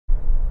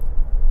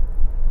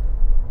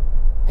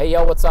Hey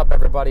yo, what's up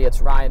everybody?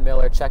 It's Ryan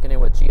Miller checking in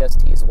with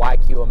GST's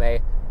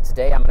YQMA.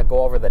 Today I'm going to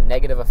go over the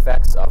negative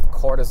effects of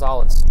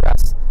cortisol and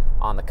stress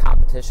on the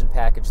competition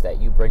package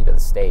that you bring to the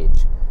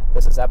stage.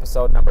 This is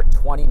episode number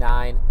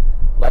 29.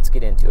 Let's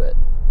get into it.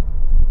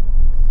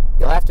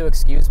 You'll have to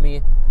excuse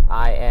me.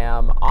 I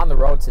am on the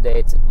road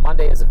today.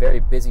 Monday is a very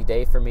busy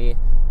day for me,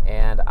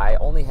 and I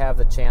only have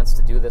the chance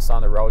to do this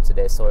on the road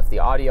today. So if the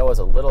audio is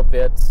a little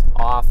bit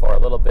off or a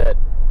little bit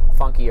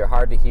funky or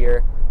hard to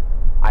hear,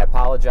 I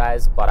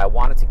apologize, but I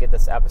wanted to get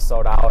this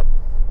episode out,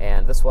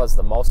 and this was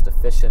the most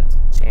efficient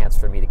chance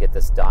for me to get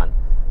this done.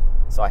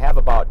 So I have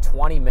about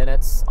 20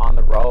 minutes on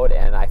the road,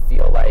 and I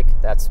feel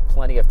like that's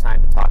plenty of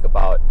time to talk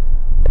about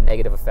the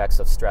negative effects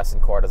of stress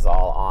and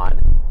cortisol on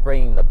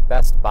bringing the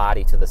best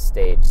body to the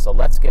stage. So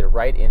let's get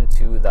right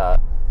into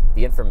the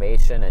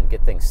information and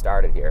get things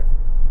started here.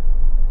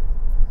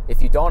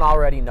 If you don't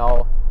already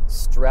know,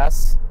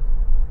 stress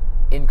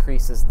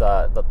increases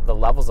the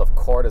levels of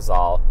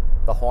cortisol,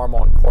 the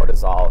hormone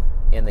cortisol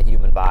in the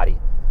human body.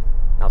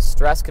 Now,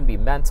 stress can be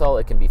mental,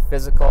 it can be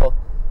physical,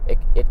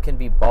 it can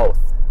be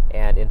both.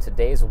 And in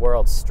today's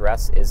world,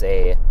 stress is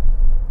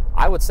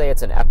I would say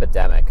it's an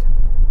epidemic.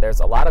 There's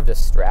a lot of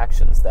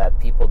distractions that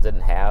people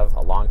didn't have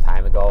a long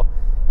time ago,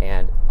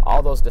 and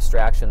all those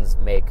distractions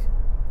make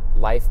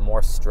life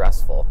more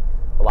stressful.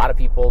 A lot of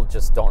people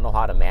just don't know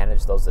how to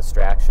manage those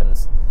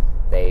distractions.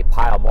 They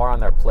pile more on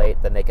their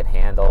plate than they can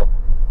handle.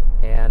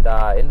 And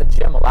in the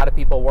gym, a lot of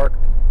people work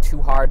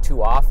too hard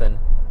too often,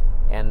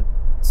 and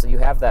so you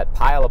have that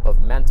pileup of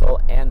mental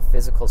and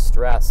physical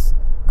stress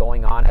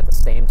going on at the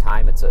same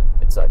time. It's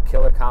a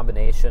killer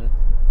combination,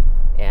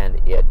 and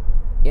it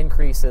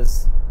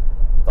increases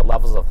the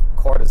levels of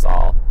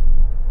cortisol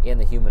in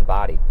the human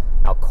body.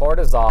 Now,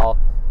 cortisol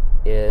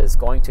is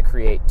going to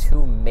create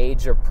two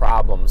major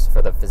problems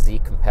for the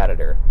physique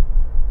competitor.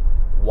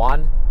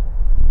 One,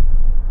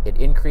 it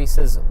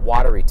increases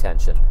water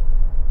retention.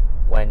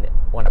 When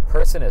a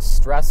person is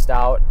stressed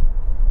out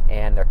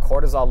and their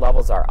cortisol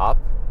levels are up,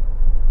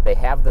 they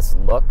have this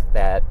look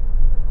that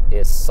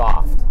is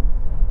soft.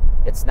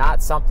 It's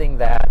not something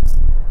that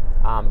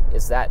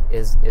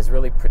is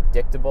really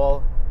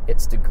predictable.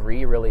 Its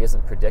degree really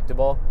isn't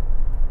predictable,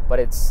 but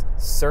it's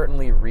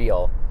certainly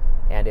real.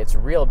 And it's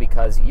real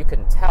because you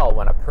can tell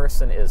when a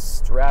person is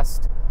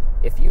stressed.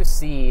 If you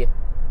see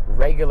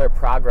regular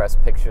progress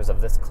pictures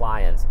of this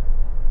client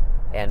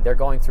and they're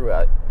going through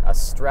a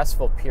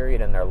stressful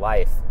period in their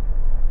life,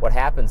 what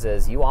happens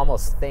is you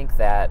almost think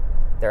that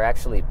they're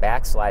actually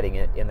backsliding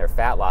in their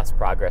fat loss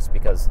progress,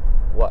 because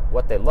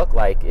what they look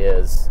like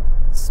is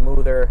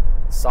smoother,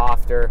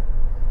 softer,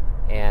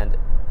 and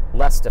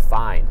less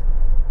defined.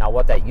 Now,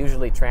 what that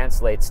usually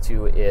translates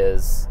to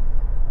is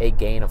a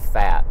gain of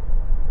fat.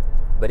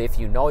 But if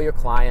you know your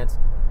client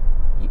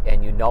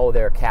and you know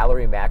their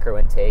calorie macro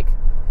intake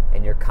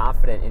and you're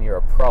confident in your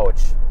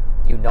approach,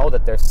 you know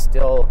that they're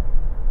still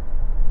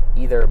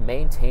either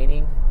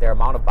maintaining their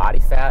amount of body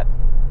fat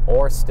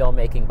or still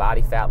making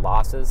body fat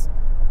losses,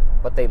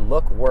 but they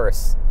look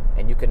worse,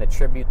 and you can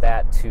attribute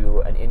that to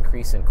an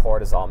increase in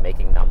cortisol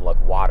making them look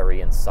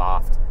watery and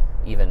soft,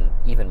 even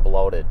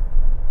bloated.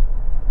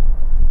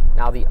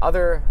 Now, the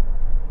other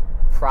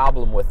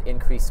problem with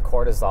increased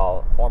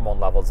cortisol hormone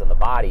levels in the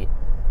body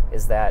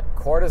is that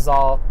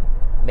cortisol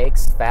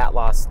makes fat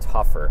loss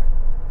tougher.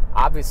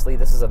 Obviously,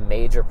 this is a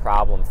major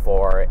problem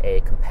for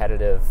a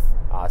competitive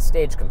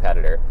stage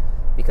competitor,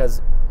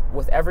 because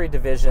with every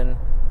division,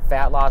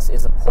 fat loss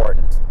is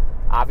important.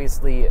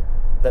 Obviously,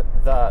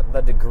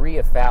 the degree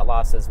of fat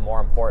loss is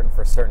more important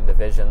for certain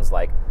divisions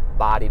like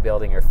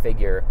bodybuilding or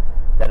figure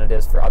than it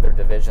is for other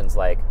divisions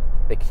like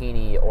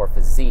bikini or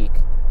physique.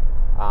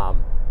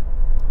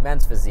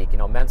 Men's physique,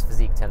 men's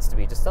physique tends to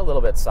be just a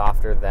little bit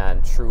softer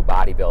than true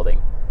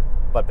bodybuilding,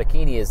 but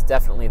bikini is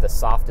definitely the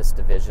softest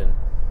division.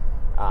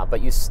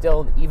 But you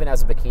still, even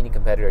as a bikini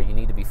competitor, you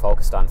need to be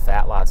focused on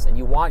fat loss, and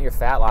you want your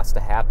fat loss to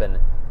happen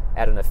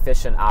at an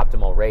efficient,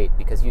 optimal rate,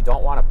 because you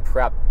don't want to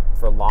prep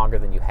for longer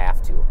than you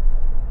have to.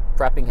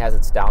 Prepping has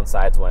its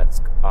downsides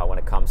when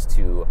it comes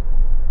to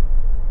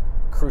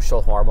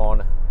crucial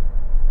hormone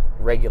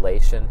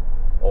regulation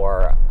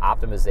or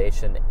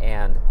optimization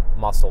and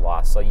muscle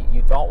loss. So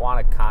you don't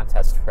want to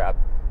contest prep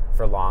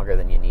for longer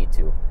than you need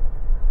to.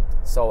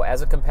 So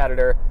as a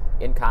competitor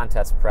in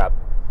contest prep,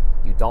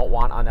 you don't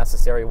want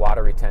unnecessary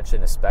water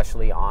retention,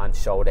 especially on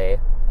show day,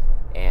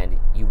 and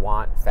you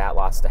want fat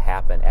loss to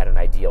happen at an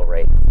ideal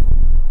rate.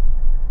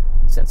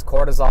 Since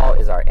cortisol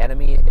is our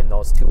enemy in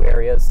those two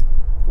areas,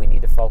 we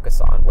need to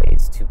focus on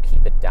ways to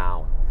keep it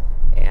down.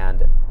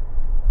 And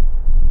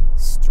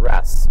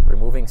stress,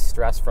 removing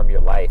stress from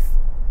your life,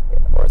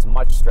 or as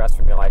much stress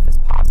from your life as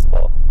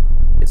possible,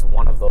 is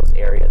one of those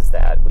areas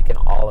that we can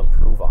all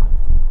improve on.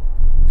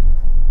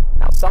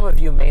 Now, some of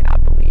you may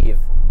not believe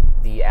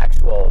the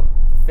actual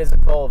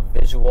physical,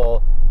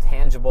 visual,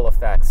 tangible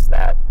effects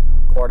that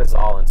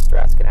cortisol and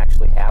stress can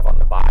actually have on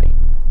the body.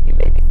 You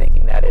may be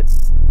thinking that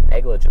it's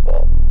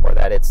negligible or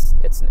that it's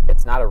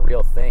not a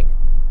real thing,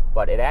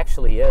 but it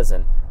actually is.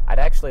 And I'd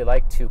actually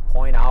like to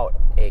point out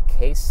a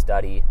case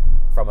study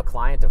from a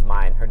client of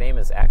mine. Her name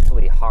is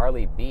actually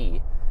Harley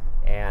B.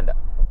 And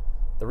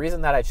the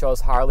reason that I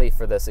chose Harley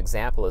for this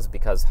example is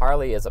because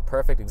Harley is a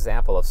perfect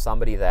example of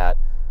somebody that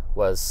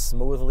was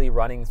smoothly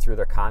running through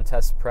their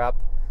contest prep,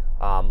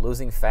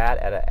 losing fat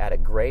at a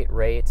great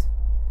rate,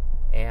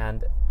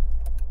 and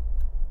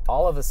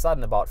all of a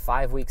sudden, about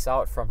 5 weeks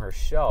out from her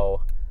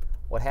show,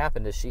 what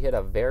happened is she hit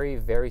a very,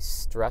 very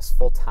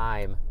stressful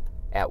time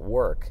at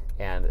work,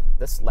 and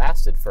this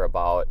lasted for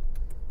about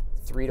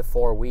 3 to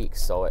 4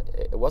 weeks. So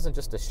it wasn't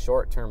just a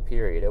short-term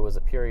period, it was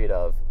a period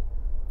of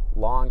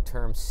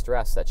long-term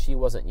stress that she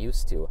wasn't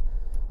used to.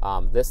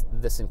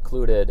 This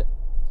included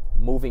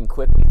moving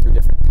quickly through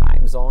different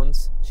time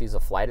zones. She's a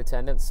flight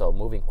attendant, so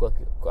moving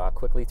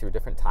quickly through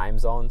different time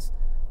zones,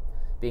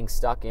 being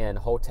stuck in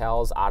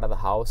hotels out of the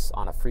house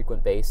on a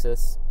frequent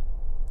basis.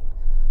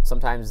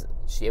 Sometimes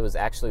she was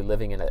actually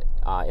living in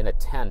a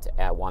tent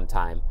at one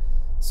time.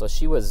 So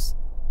she was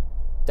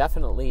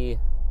definitely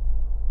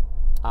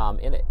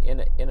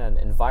in an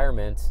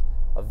environment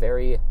of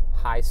very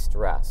high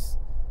stress,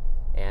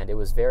 and it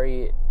was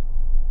very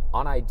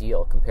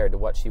unideal compared to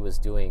what she was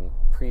doing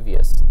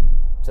previous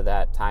to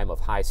that time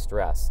of high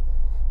stress.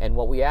 And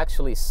what we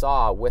actually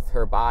saw with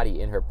her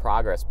body in her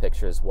progress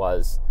pictures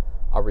was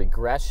a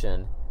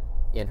regression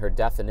in her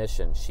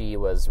definition. She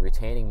was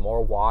retaining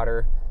more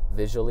water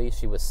visually,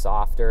 she was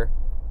softer,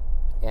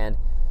 and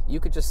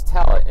you could just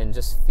tell it and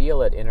just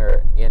feel it in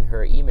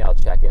her email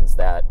check-ins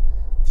that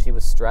she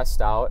was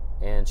stressed out,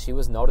 and she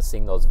was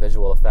noticing those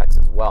visual effects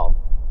as well.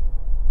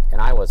 And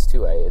I was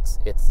too.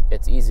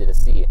 It's easy to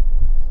see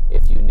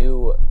if you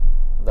knew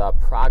the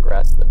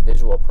progress, the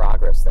visual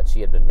progress that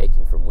she had been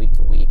making from week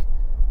to week,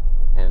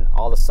 and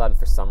all of a sudden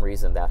for some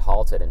reason that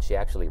halted and she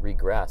actually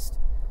regressed.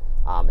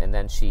 And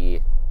then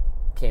she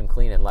came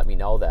clean and let me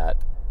know that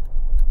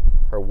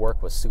her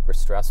work was super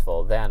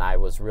stressful. Then I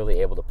was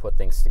really able to put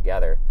things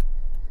together.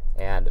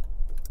 And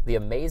the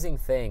amazing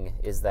thing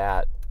is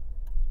that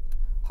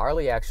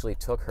Harley actually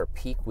took her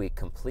peak week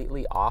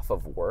completely off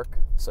of work,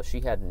 so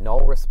she had no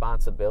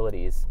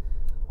responsibilities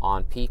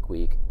on peak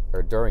week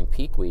or during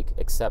peak week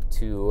except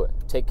to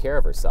take care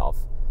of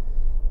herself.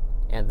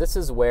 And this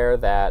is where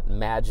that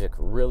magic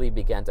really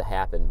began to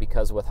happen,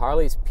 because with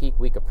Harley's peak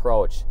week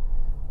approach,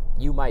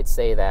 you might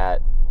say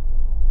that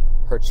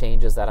her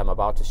changes that I'm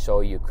about to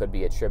show you could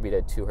be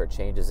attributed to her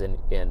changes in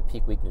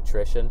peak week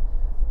nutrition.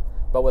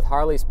 But with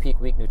Harley's peak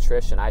week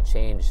nutrition, I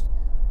changed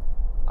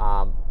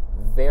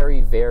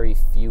very, very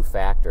few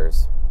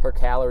factors. Her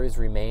calories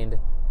remained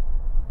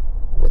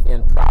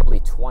within probably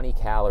 20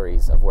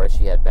 calories of where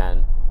she had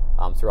been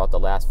throughout the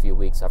last few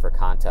weeks of her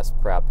contest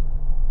prep.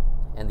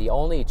 And the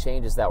only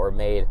changes that were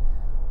made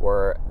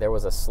were there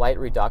was a slight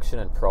reduction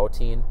in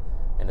protein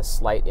and a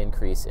slight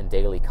increase in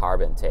daily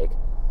carb intake.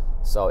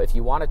 So if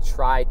you want to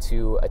try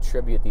to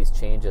attribute these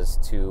changes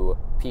to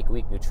peak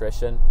week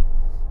nutrition,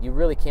 you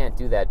really can't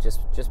do that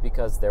just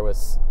because there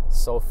was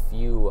so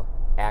few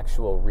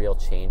actual real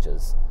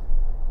changes.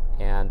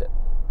 And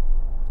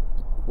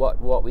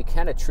what we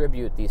can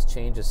attribute these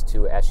changes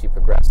to as she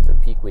progressed through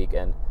peak week,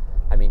 and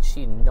I mean,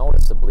 she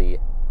noticeably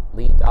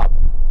leaned up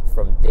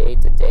from day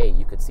to day.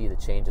 You could see the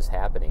changes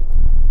happening.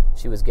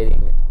 She was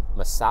getting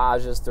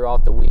massages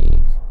throughout the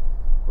week,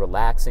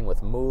 relaxing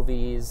with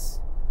movies.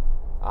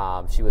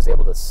 She was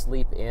able to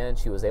sleep in.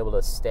 She was able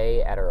to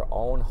stay at her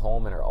own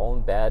home in her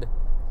own bed,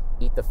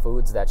 eat the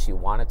foods that she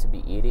wanted to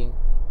be eating.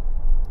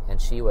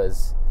 And she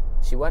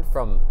went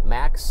from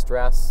max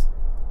stress,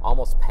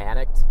 almost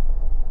panicked,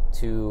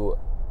 to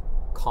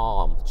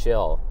calm,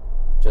 chill,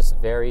 just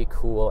very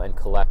cool and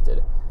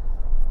collected.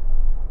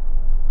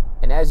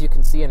 And as you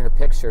can see in her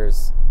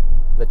pictures,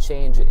 the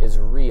change is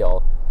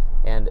real.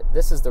 And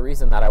this is the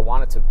reason that I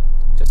wanted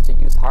to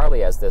use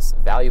Harley as this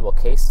valuable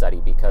case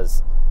study,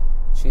 because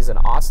she's an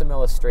awesome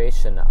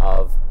illustration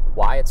of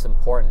why it's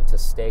important to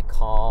stay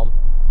calm,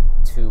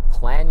 to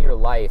plan your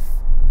life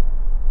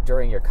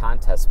during your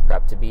contest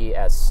prep to be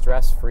as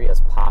stress-free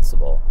as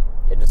possible,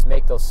 and just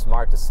make those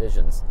smart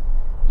decisions.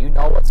 You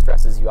know what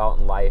stresses you out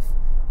in life,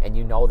 and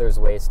you know there's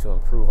ways to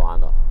improve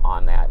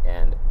on that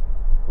and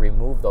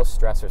remove those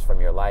stressors from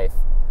your life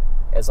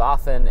as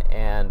often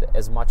and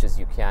as much as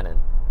you can. And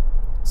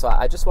so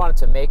I just wanted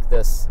to make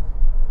this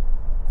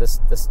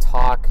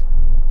talk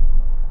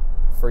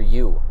for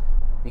you,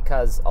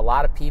 because a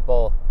lot of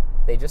people,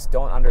 they just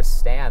don't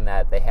understand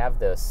that they have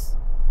this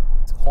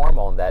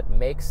hormone that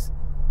makes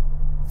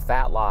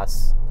fat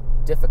loss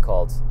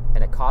difficult,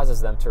 and it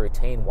causes them to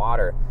retain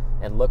water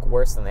and look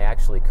worse than they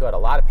actually could. A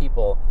lot of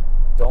people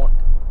don't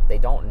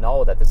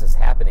know that this is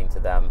happening to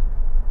them,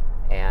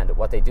 and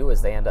what they do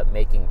is they end up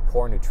making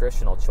poor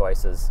nutritional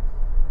choices,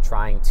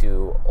 trying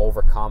to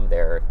overcome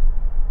their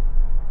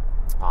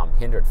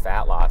hindered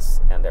fat loss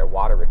and their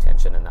water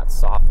retention and that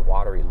soft,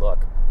 watery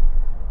look.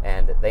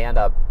 And they end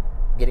up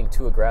getting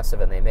too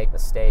aggressive, and they make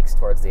mistakes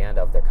towards the end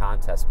of their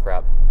contest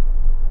prep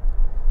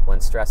when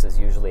stress is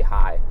usually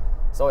high.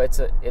 So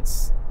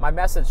my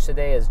message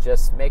today is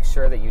just make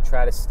sure that you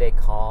try to stay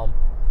calm,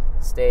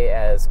 stay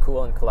as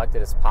cool and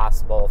collected as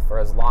possible for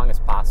as long as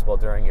possible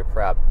during your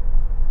prep,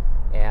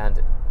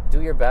 and do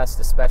do your best,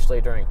 especially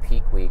during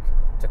peak week,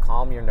 to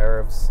calm your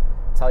nerves.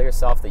 Tell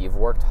yourself that you've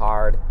worked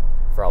hard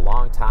for a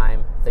long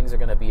time. Things are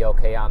going to be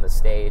okay on the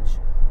stage,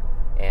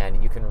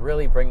 and you can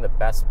really bring the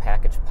best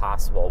package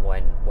possible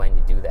when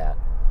you do that.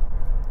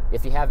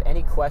 If you have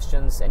any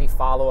questions, any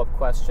follow-up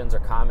questions or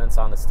comments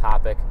on this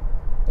topic,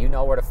 you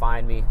know where to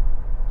find me.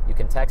 You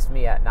can text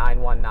me at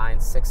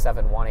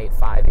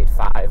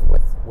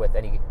 919-671-8585 with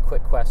any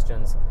quick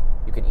questions.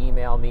 You can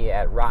email me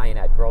at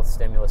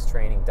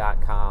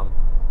ryan@growthstimulustraining.com.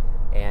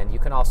 And you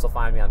can also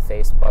find me on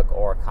Facebook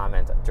or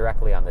comment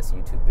directly on this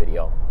YouTube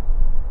video.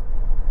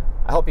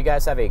 I hope you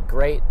guys have a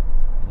great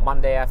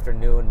Monday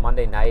afternoon,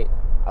 Monday night.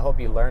 I hope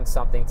you learned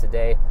something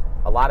today.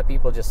 A lot of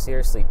people just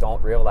seriously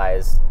don't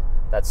realize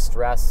that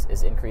stress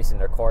is increasing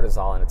their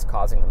cortisol and it's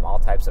causing them all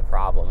types of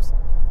problems.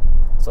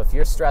 So if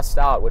you're stressed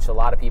out, which a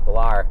lot of people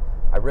are,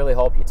 I really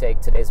hope you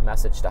take today's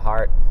message to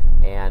heart,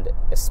 and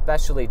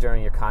especially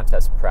during your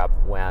contest prep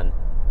when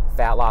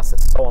fat loss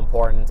is so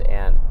important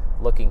and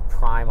looking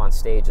prime on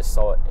stage is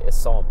so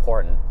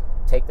important.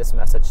 Take this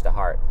message to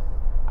heart.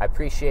 I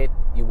appreciate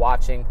you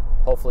watching.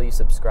 Hopefully you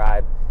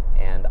subscribe,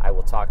 and I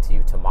will talk to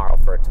you tomorrow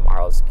for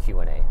tomorrow's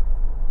Q&A.